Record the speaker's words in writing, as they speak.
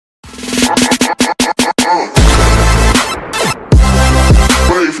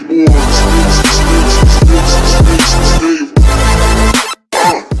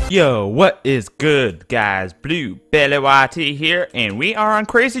Yo, what is good, guys? Blue Belly YT here, and we are on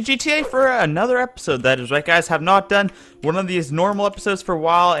Crazy GTA for another episode. That is right, guys. Have not done one of these normal episodes for a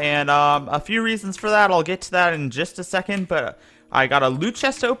while, and a few reasons for that. I'll get to that in just a second, but I got a loot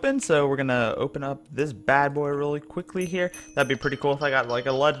chest open, so we're gonna open up this bad boy really quickly here. That'd be pretty cool if I got like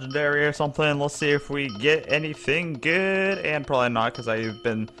a legendary or something. Let's see if we get anything good, and probably not because I've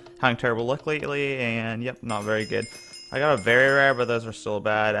been having terrible luck lately, and yep, not very good. I got a very rare, but those are still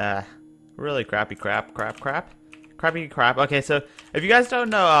bad. Really crappy crap. Okay, so if you guys don't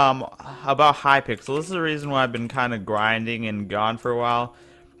know about Hypixel, this is the reason why I've been kind of grinding and gone for a while.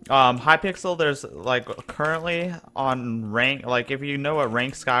 Hypixel, there's like currently on rank, like if you know what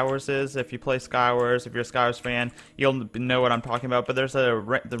rank Skywars is, if you play Skywars, if you're a Skywars fan, you'll know what I'm talking about. But there's the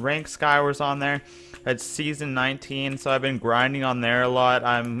rank Skywars on there. It's season 19, so I've been grinding on there a lot.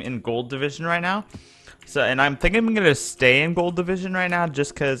 I'm in gold division right now. So, and I'm thinking I'm going to stay in gold division right now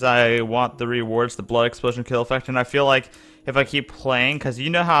just because I want the rewards, the blood explosion kill effect, and I feel like if I keep playing, because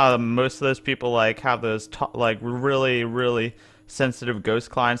you know how most of those people like have those like really sensitive ghost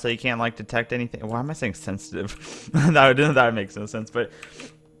clients that you can't like detect anything. Why am I saying sensitive? that makes no sense, but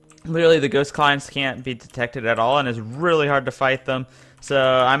literally the ghost clients can't be detected at all, and it's really hard to fight them. So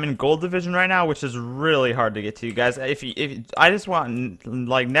I'm in gold division right now, which is really hard to get to, you guys. If I just want,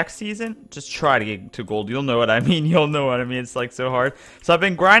 like, next season, just try to get to gold. You'll know what I mean. You'll know what I mean. It's like so hard. So I've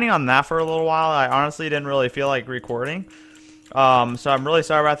been grinding on that for a little while. I honestly didn't really feel like recording. So I'm really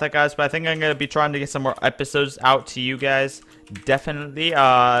sorry about that, guys. But I think I'm gonna be trying to get some more episodes out to you guys. Definitely.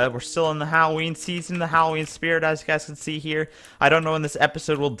 We're still in the Halloween season, the Halloween spirit, as you guys can see here. I don't know when this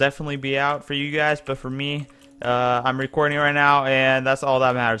episode will definitely be out for you guys, but for me, I'm recording right now, and that's all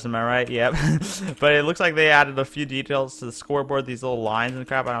that matters. Am I right? Yep. But it looks like they added a few details to the scoreboard, these little lines and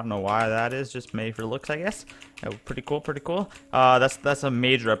crap. I don't know why that is, just made for looks, I guess. Pretty cool. That's a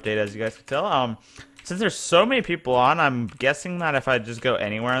major update, as you guys can tell. Since there's so many people on, I'm guessing that if I just go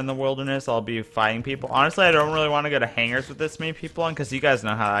anywhere in the wilderness, I'll be fighting people. Honestly, I don't really want to go to hangars with this many people on, because you guys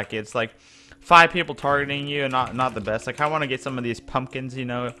know how that gets. Like 5 people targeting you, and not the best. Like, I want to get some of these pumpkins, you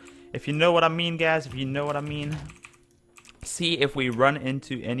know. If you know what I mean, guys, if you know what I mean. See if we run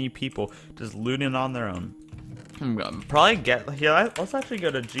into any people just looting on their own. I'm gonna probably get here. Let's actually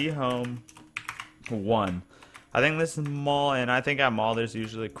go to G Home 1. I think this is mall, and I think at mall there's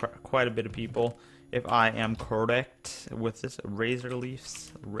usually quite a bit of people, if I am correct with this. Razor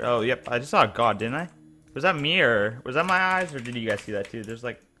leaves. Oh, yep. I just saw a god, didn't I? Was that me, or was that my eyes, or did you guys see that too? There's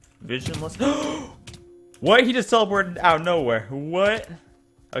like visionless. What? He just teleported out of nowhere. What?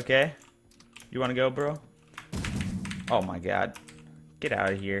 Okay, you want to go, bro? Oh my god, get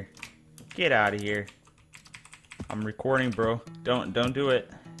out of here! Get out of here! I'm recording, bro. Don't do it.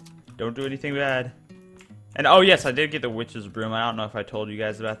 Don't do anything bad. And oh yes, I did get the witch's broom. I don't know if I told you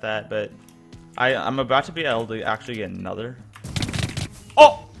guys about that, but I'm about to be able to actually get another.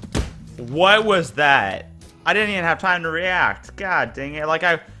 Oh, what was that? I didn't even have time to react. God dang it! Like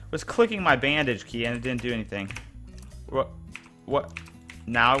I was clicking my bandage key and it didn't do anything. What?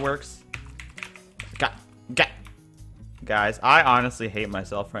 Now it works. Guys, I honestly hate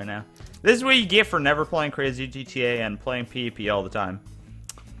myself right now. This is what you get for never playing Crazy GTA and playing PvP all the time.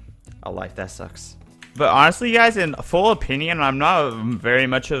 Oh, life, that sucks. But honestly, guys, in full opinion, I'm not very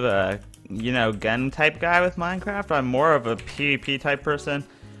much of a, you know, gun type guy with Minecraft. I'm more of a PvP type person.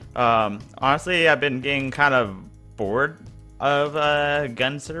 Honestly, I've been getting kind of bored of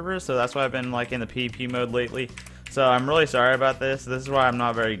gun servers, so that's why I've been like in the PvP mode lately. So I'm really sorry about this. This is why I'm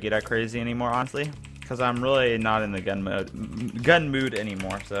not very good at Crazy anymore, honestly, because I'm really not in the gun mood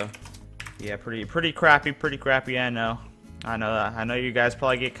anymore. So yeah, pretty crappy. I know that. I know you guys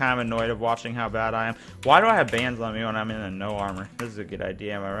probably get kind of annoyed of watching how bad I am. Why do I have bands on me when I'm in a no armor? This is a good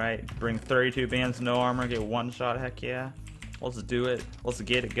idea, am I right? Bring 32 bands, no armor, get one shot. Heck yeah, let's do it. Let's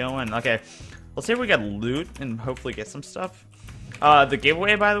get it going. Okay, let's see if we got loot and hopefully get some stuff. The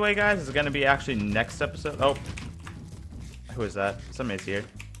giveaway, by the way, guys, is gonna be actually next episode. Oh. Who is that? Somebody's here.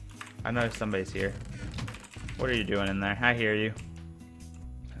 I know somebody's here. What are you doing in there? I hear you.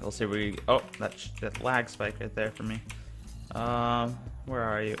 We'll see where you... Oh, that lag spike right there for me. Where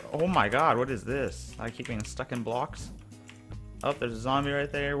are you? Oh my god, what is this? I keep being stuck in blocks. Oh, there's a zombie right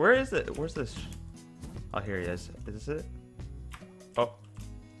there. Where is it? Where's this? Oh, here he is. Is this it? Oh.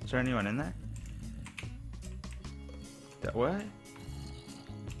 Is there anyone in there? What?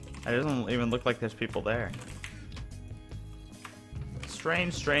 It doesn't even look like there's people there.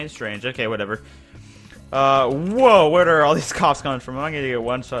 Strange. Okay, whatever. Whoa, where are all these cops coming from? I'm gonna get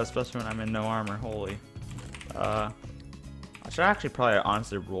one shot, especially when I'm in no armor. Holy. I should actually probably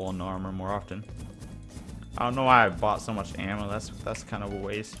honestly roll in no armor more often. I don't know why I bought so much ammo. That's kind of a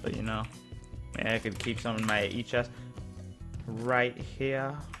waste, but you know, maybe I could keep some in my chest right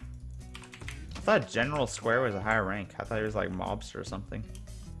here. I thought General Square was a higher rank. I thought he was like mobster or something.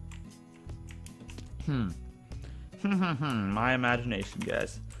 My imagination,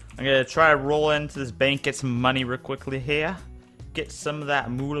 guys. I'm gonna try to roll into this bank, get some money real quickly here. Get some of that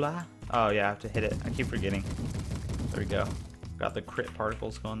moolah. Oh yeah, I have to hit it. I keep forgetting. There we go. Got the crit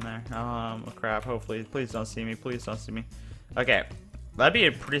particles going there. Oh crap, hopefully. Please don't see me. Please don't see me. Okay. That'd be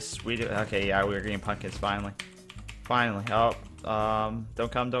a pretty sweet. Okay, yeah, we're getting pumpkins finally. Finally. Oh,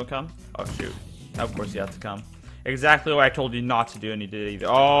 don't come, don't come. Oh shoot. Of course you have to come. Exactly what I told you not to do, and you did it either.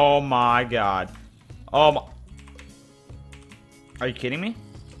 Oh my god. Oh my. Are you kidding me?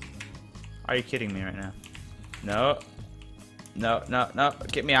 Are you kidding me right now? No. No, no, no.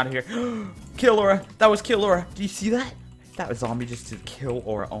 Get me out of here. Kill Aura. That was kill Aura. Do you see that? That was zombie just to kill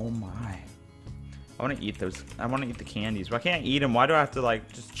Aura. Oh my. I want to eat those. I want to eat the candies. Why can't I eat them? Why do I have to like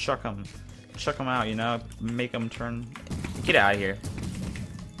just chuck them? Chuck them out, you know? Make them turn. Get out of here.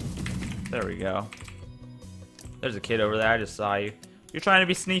 There we go. There's a kid over there. I just saw you. You're trying to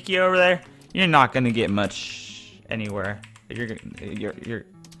be sneaky over there? You're not going to get much anywhere. You're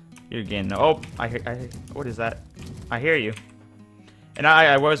getting no. Oh, I hear. What is that? I hear you. And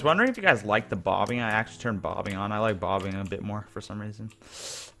I was wondering if you guys like the bobbing. I actually turned bobbing on. I like bobbing a bit more for some reason.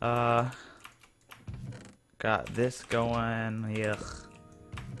 Got this going. Ugh.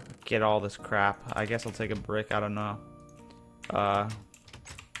 Get all this crap. I guess I'll take a brick. I don't know. Oh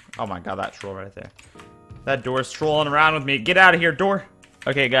my god, that troll right there. That door's trolling around with me. Get out of here, door.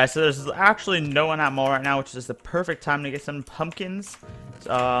 Okay, guys, so there's actually no one at mall right now, which is the perfect time to get some pumpkins.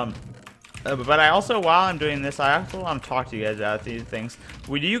 But I also, while I'm doing this, I actually want to talk to you guys about these things.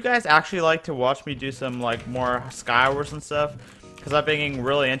 Would you guys actually like to watch me do some, like, more Skywars and stuff? Because I've been getting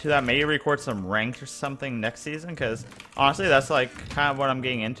really into that. Maybe record some ranked or something next season, because honestly, that's, like, kind of what I'm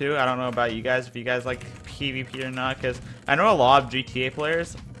getting into. I don't know about you guys, if you guys like PvP or not, because I know a lot of GTA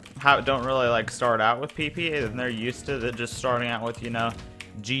players don't really, like, start out with PP, and they're used to just starting out with, you know,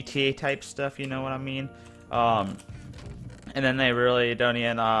 GTA type stuff, you know what I mean? And then they really don't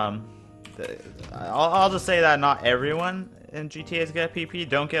even, I'll just say that not everyone in GTA is good at PP.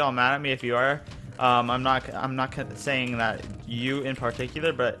 Don't get all mad at me if you are. I'm not saying that you in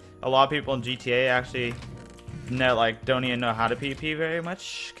particular, but a lot of people in GTA actually don't even know how to PP very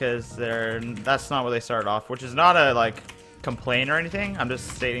much, because that's not what they started off, which is not a like complaint or anything. I'm just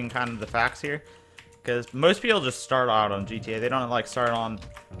stating kind of the facts here. Because most people just start out on GTA. They don't like start on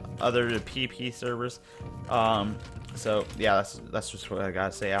other PP servers. So yeah, that's just what I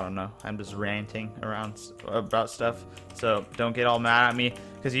gotta say. I don't know. I'm just ranting around about stuff. So don't get all mad at me.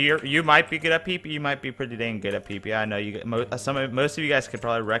 Because you might be good at PP. You might be pretty dang good at PP. I know you. Most of you guys could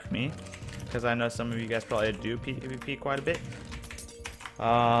probably wreck me. Because I know some of you guys probably do PvP quite a bit.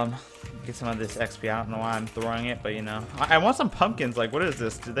 Get some of this XP. I don't know why I'm throwing it, but you know, I want some pumpkins. Like, what is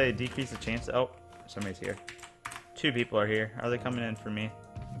this? Did they decrease the chance? Oh. Somebody's here. 2 people are here. Are they coming in for me?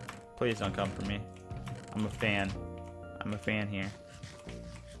 Please don't come for me. I'm a fan. I'm a fan here.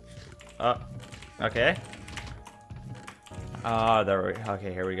 Oh, okay. There we go.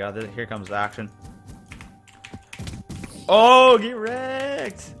 Okay, here we go. Here comes the action. Oh, get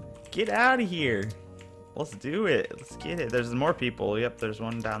wrecked! Get out of here. Let's do it. Let's get it. There's more people. Yep, there's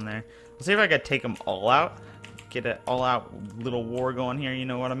one down there. Let's see if I can take them all out. Get an all-out little war going here. You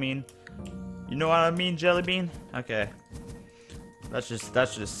know what I mean? You know what I mean, Jelly Bean? Okay. That's just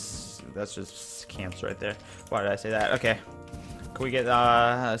camps right there. Why did I say that? Okay. Can we get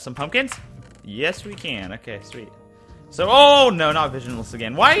some pumpkins? Yes, we can. Okay, sweet. So, oh no, not visionless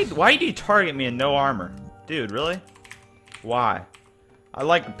again. Why do you target me in no armor, dude? Really? Why? I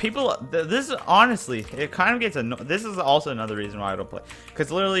like people. This is honestly, it kind of gets this is also another reason why I don't play.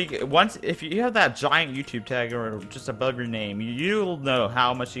 Because literally, if you have that giant YouTube tag or just above your name, you'll know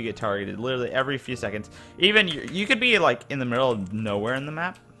how much you get targeted. Literally every few seconds. Even you could be like in the middle of nowhere in the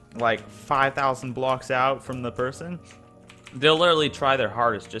map, like 5,000 blocks out from the person. They'll literally try their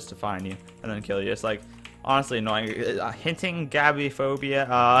hardest just to find you and then kill you. It's like honestly annoying. Hinting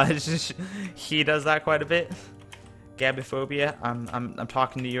Gabiphobia. He does that quite a bit. Gabiphobia, I'm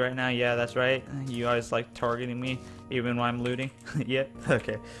talking to you right now. Yeah, that's right. You always like targeting me, even when I'm looting. Yep.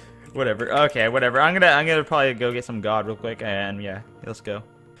 Okay. Whatever. Okay. Whatever. I'm gonna probably go get some God real quick, and yeah, let's go.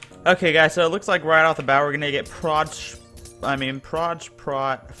 Okay, guys. So it looks like right off the bat we're gonna get Prod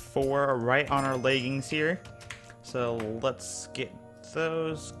 4 right on our leggings here. So let's get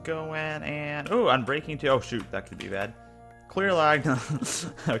those going, and oh, unbreaking too. Oh shoot, that could be bad. Clear lag.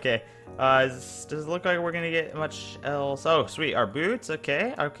 Okay. Does it look like we're gonna get much else? Oh, sweet. Our boots.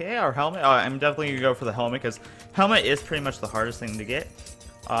 Okay. Okay. Our helmet. I'm definitely gonna go for the helmet because helmet is pretty much the hardest thing to get.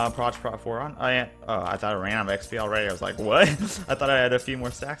 Prot 4 on. Oh, yeah. Oh, I thought I ran out of XP already. I was like, what? I thought I had a few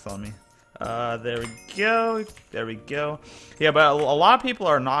more stacks on me. There we go. There we go. Yeah, but a lot of people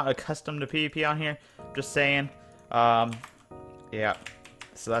are not accustomed to PvP on here. Just saying. Yeah.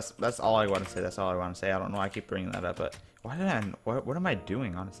 So that's all I want to say. That's all I want to say. I don't know why I keep bringing that up, but why did I? What am I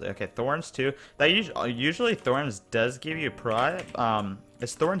doing? Honestly. Okay, thorns 2. That usually thorns does give you prod.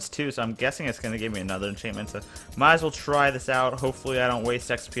 It's thorns 2, so I'm guessing it's gonna give me another enchantment. So might as well try this out. Hopefully I don't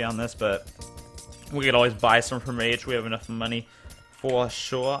waste XP on this, but we could always buy some from H. We have enough money for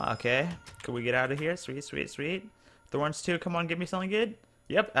sure. Okay, can we get out of here? Sweet, sweet, sweet. Thorns 2. Come on, give me something good.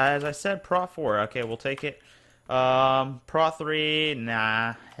 Yep, as I said, Prot 4. Okay, we'll take it. Prot 3.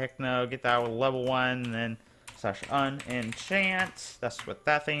 Nah, heck no. Get that with level 1, and then slash unenchant. That's what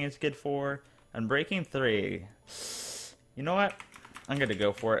that thing is good for. Unbreaking 3. You know what? I'm gonna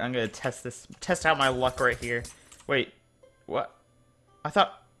go for it. I'm gonna test out my luck right here. Wait, what? I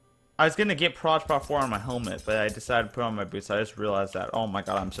thought I was gonna get Prot 4 on my helmet, but I decided to put on my boots. I just realized that. Oh my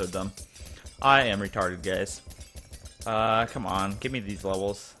god, I'm so dumb. I am retarded, guys. Come on, give me these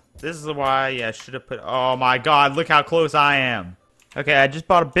levels. This is why I should have put. Oh my god, look how close I am. Okay, I just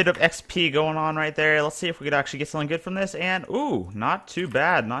bought a bit of XP going on right there. Let's see if we could actually get something good from this. And ooh, not too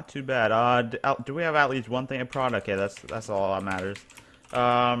bad, not too bad. Do we have at least one thing of product? Okay, that's all that matters.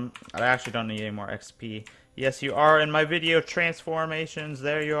 I actually don't need any more XP. Yes, you are in my video transformations.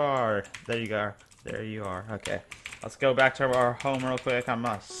 There you are. There you are. There you are. Okay, let's go back to our home real quick. I'm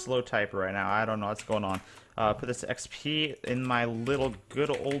a slow typer right now. I don't know what's going on. Put this XP in my little good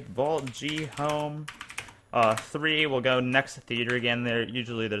old Vault G home. 3, we'll go next to theater again.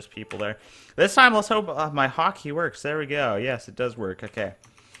 Usually there's people there. This time, let's hope my hotkey works. There we go. Yes, it does work. Okay.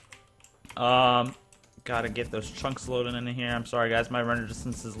 Gotta get those chunks loaded in here. I'm sorry, guys. My render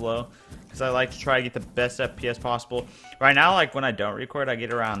distance is low because I like to try to get the best FPS possible. Right now, like when I don't record, I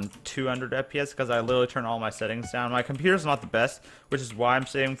get around 200 FPS because I literally turn all my settings down. My computer's not the best, which is why I'm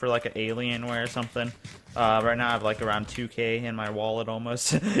saving for like an Alienware or something. Right now I have like around 2K in my wallet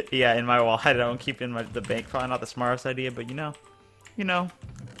almost. Yeah, in my wallet. I don't keep in the bank. Probably not the smartest idea, but you know,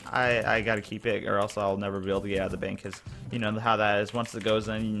 I gotta keep it or else I'll never be able to get out of the bank because you know how that is. Once it goes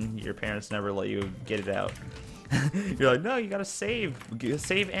in, your parents never let you get it out. You're like, no, you gotta save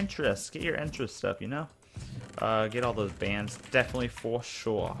interest. Get your interest stuff, you know? Get all those bands. Definitely for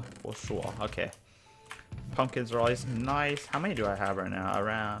sure. For sure. Okay. Pumpkins are always nice. How many do I have right now?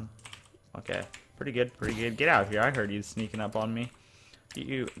 Around. Okay. Pretty good, pretty good. Get out of here. I heard you sneaking up on me.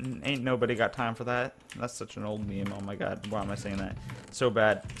 You ain't nobody got time for that. That's such an old meme. Oh my god. Why am I saying that? So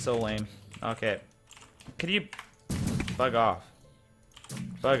bad. So lame. Okay. Could you bug off?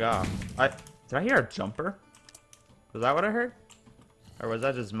 Bug off. Did I hear a jumper? Was that what I heard? Or was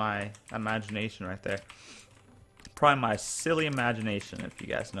that just my imagination right there? Probably my silly imagination, if you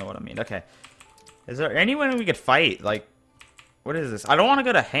guys know what I mean. Okay. Is there anyone we could fight? Like, what is this? I don't want to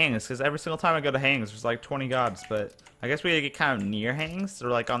go to Hangs, because every single time I go to Hangs, there's like 20 gods, but I guess we get kind of near Hangs, or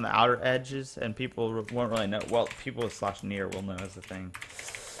like on the outer edges, and people won't really know. Well, people slash near will know is the thing.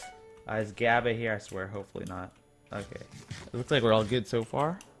 Is Gabba here? I swear, hopefully not. Okay. It looks like we're all good so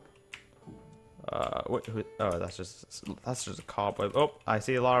far. Oh, that's just a cobweb. Oh, I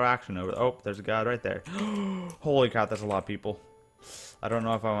see a lot of action over there. Oh, there's a god right there. Holy crap, that's a lot of people. I don't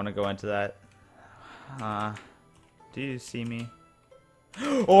know if I want to go into that. Do you see me?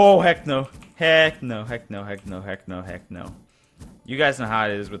 Oh, heck no. Heck no, heck no, heck no, heck no, heck no. You guys know how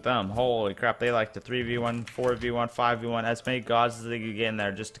it is with them. Holy crap, they like to 3v1, 4v1, 5v1, as many gods as they can get in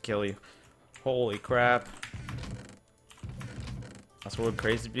there just to kill you. Holy crap. That's what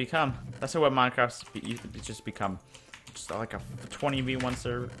crazy become. That's what Minecraft's just become. Just like a 20v1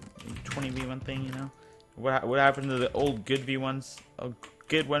 server, 20v1 thing, you know? What happened to the old good v1s?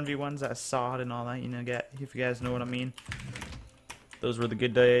 Good 1v1s that saw it and all that, you know, if you guys know what I mean. Those were the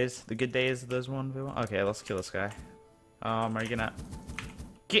good days. The good days of those 1v1. Okay, let's kill this guy. Are you gonna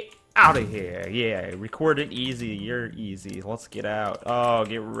get out of here? Yeah, record it easy. You're easy. Let's get out. Oh,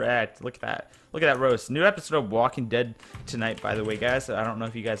 get wrecked. Look at that. Look at that roast. New episode of Walking Dead tonight, by the way, guys. I don't know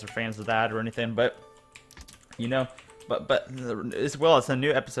if you guys are fans of that or anything, but you know, but as well, it's a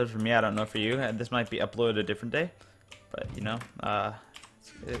new episode for me. I don't know for you. This might be uploaded a different day, but you know,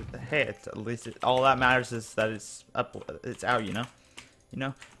 hey, it's at least all that matters is that it's up. It's out. You know. You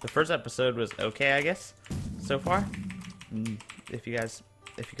know, the first episode was okay, I guess, so far. If you guys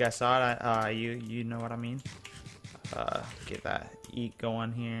saw it, you know what I mean. Get that eat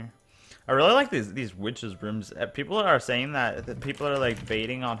going here. I really like these witches' brooms. People are saying that people are like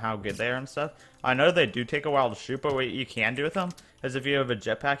baiting on how good they are and stuff. I know they do take a while to shoot, but what you can do with them is if you have a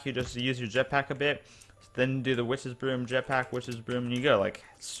jetpack, you just use your jetpack a bit, then do the witch's broom, jetpack, witch's broom, and you go like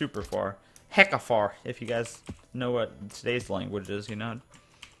super far. Hecka far, if you guys know what today's language is, you know.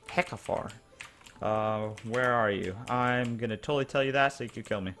 Hecka far. Where are you? I'm gonna totally tell you that so you can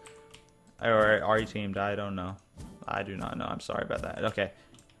kill me. Or are you teamed? I don't know. I do not know. I'm sorry about that. Okay.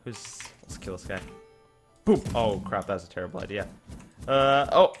 Let's kill this guy. Boom. Oh crap, that's a terrible idea.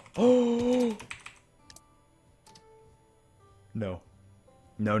 Oh. Oh. No.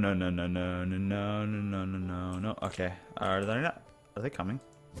 No, no, no, no, no, no, no, no, no, no, no, no. Okay. Are they not? Are they coming?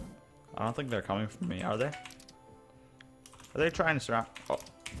 I don't think they're coming for me, are they? Are they trying to surround? Oh.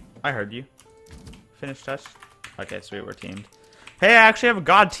 I heard you. Finish touch. Okay, sweet, we're teamed. Hey, I actually have a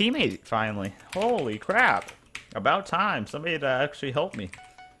god teammate, finally. Holy crap. About time. Somebody to actually help me.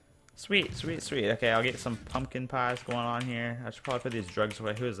 Sweet, sweet, sweet. Okay, I'll get some pumpkin pies going on here. I should probably put these drugs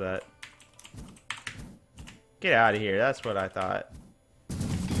away. Who is that? Get out of here. That's what I thought.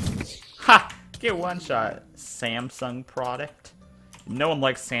 Ha! Get one shot. Samsung product. No one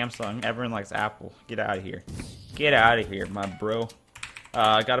likes Samsung. Everyone likes Apple. Get out of here. Get out of here, my bro.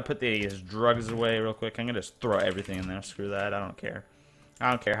 I gotta put these drugs away real quick. I'm gonna just throw everything in there. Screw that. I don't care. I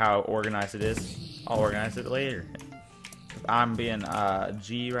don't care how organized it is. I'll organize it later. I'm being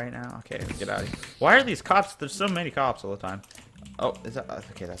G right now. Okay, get out of here. Why are these cops? There's so many cops all the time. Oh, is that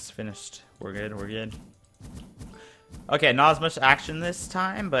okay? That's finished. We're good. We're good. Okay, not as much action this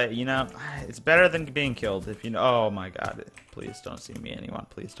time, but you know, it's better than being killed. If you know. Oh my God! Please don't see me, anyone.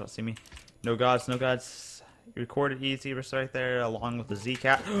 Please don't see me. No gods. No gods. Recorded easy. We're right there, along with the Z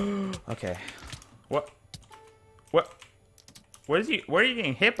cat. Okay. What? What? What is he? What are you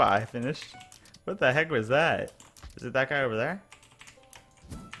getting hit by? Finished. What the heck was that? Is it that guy over there?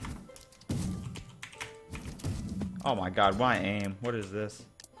 Oh my God, why aim? What is this?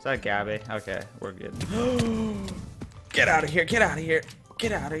 Is that Gabby? Okay, we're good. Get out of here, get out of here,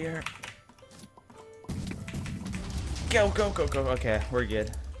 get out of here. Go, go, go, go. Okay, we're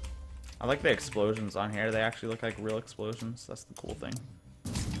good. I like the explosions on here. They actually look like real explosions. That's the cool thing.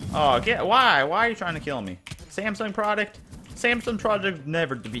 Oh, why? Why are you trying to kill me? Samsung product? Samsung product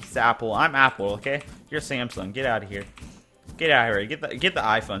never beats Apple. I'm Apple, okay? You're Samsung. Get out of here. Get out of here. Get the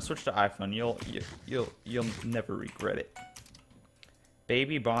iPhone. Switch to iPhone. You'll never regret it.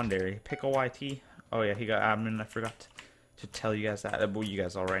 Baby Bondary. Pickle YT. Oh yeah, he got admin. I forgot to tell you guys that. Well, you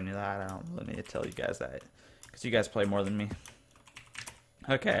guys already knew that. I don't really need to tell you guys that because you guys play more than me.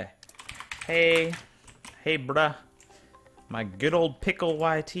 Okay. Hey, bruh. My good old Pickle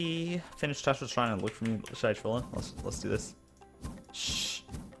YT. Finished touch was trying to look for me. Should I fill in? Let's do this. Shh.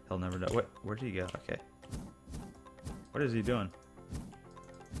 He'll never know. Where did he go? Okay. What is he doing?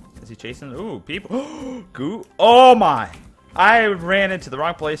 Is he chasing? Ooh, people. Goo. Oh my. I ran into the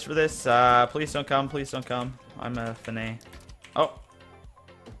wrong place for this. Please don't come. Please don't come. I'm a finay. Oh.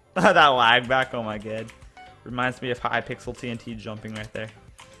 That lag back. Oh my God. Reminds me of Hypixel TNT jumping right there.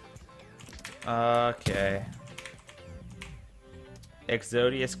 Okay.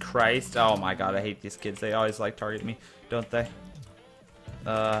 Exodius Christ. Oh my God, I hate these kids. They always like target me, don't they?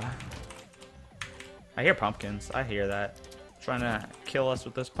 I hear pumpkins. I hear that. Trying to kill us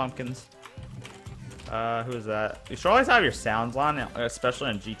with those pumpkins. Who is that? You should always have your sounds on,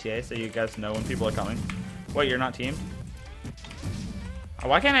 especially in GTA, so you guys know when people are coming. What, you're not teamed? Oh,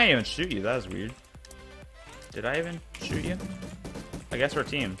 why can't I even shoot you? That was weird. Did I even shoot you? I guess we're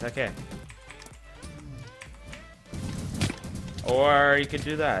teamed. Okay. Or you could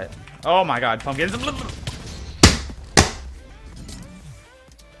do that. Oh my God, pumpkins.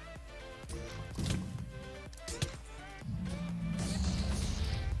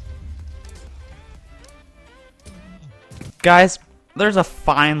 Guys, there's a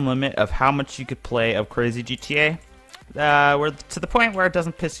fine limit of how much you could play of Crazy GTA. We're to the point where it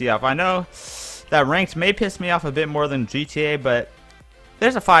doesn't piss you off. I know that ranked may piss me off a bit more than GTA, but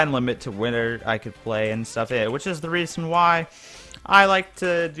there's a fine limit to where I could play and stuff, which is the reason why I like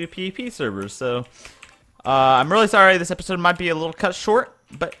to do PvP servers. So I'm really sorry this episode might be a little cut short,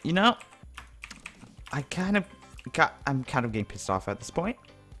 but you know, I'm kind of getting pissed off at this point.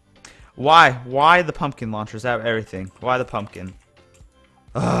 Why the pumpkin launchers out of everything? Why the pumpkin?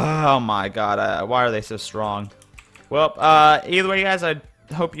 Oh my God, why are they so strong? Well, either way, guys, I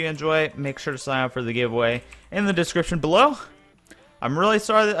hope you enjoy. Make sure to sign up for the giveaway in the description below. I'm really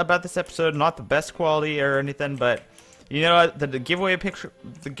sorry about this episode. Not the best quality or anything, but you know what? The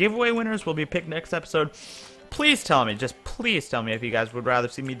giveaway winners will be picked next episode. Please tell me, just please tell me if you guys would rather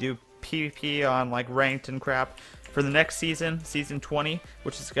see me do PvP on like ranked and crap, for the next season, season 20,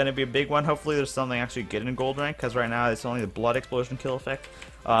 which is going to be a big one. Hopefully there's something actually good in gold rank, because right now it's only the blood explosion kill effect.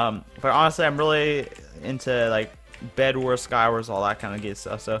 But honestly, I'm really into like Bed Wars, Sky Wars, all that kind of good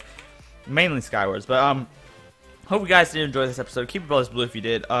stuff. So mainly Sky Wars. But hope you guys did enjoy this episode. Keep your brothers blue if you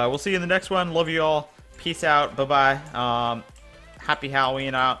did. We'll see you in the next one. Love you all. Peace out. Bye bye. Happy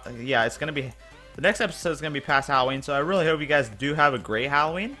Halloween out. Yeah, it's gonna be the next episode is gonna be past Halloween. So I really hope you guys do have a great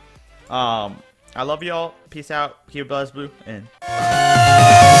Halloween. I love you all. Peace out. Keep your brothers blue and.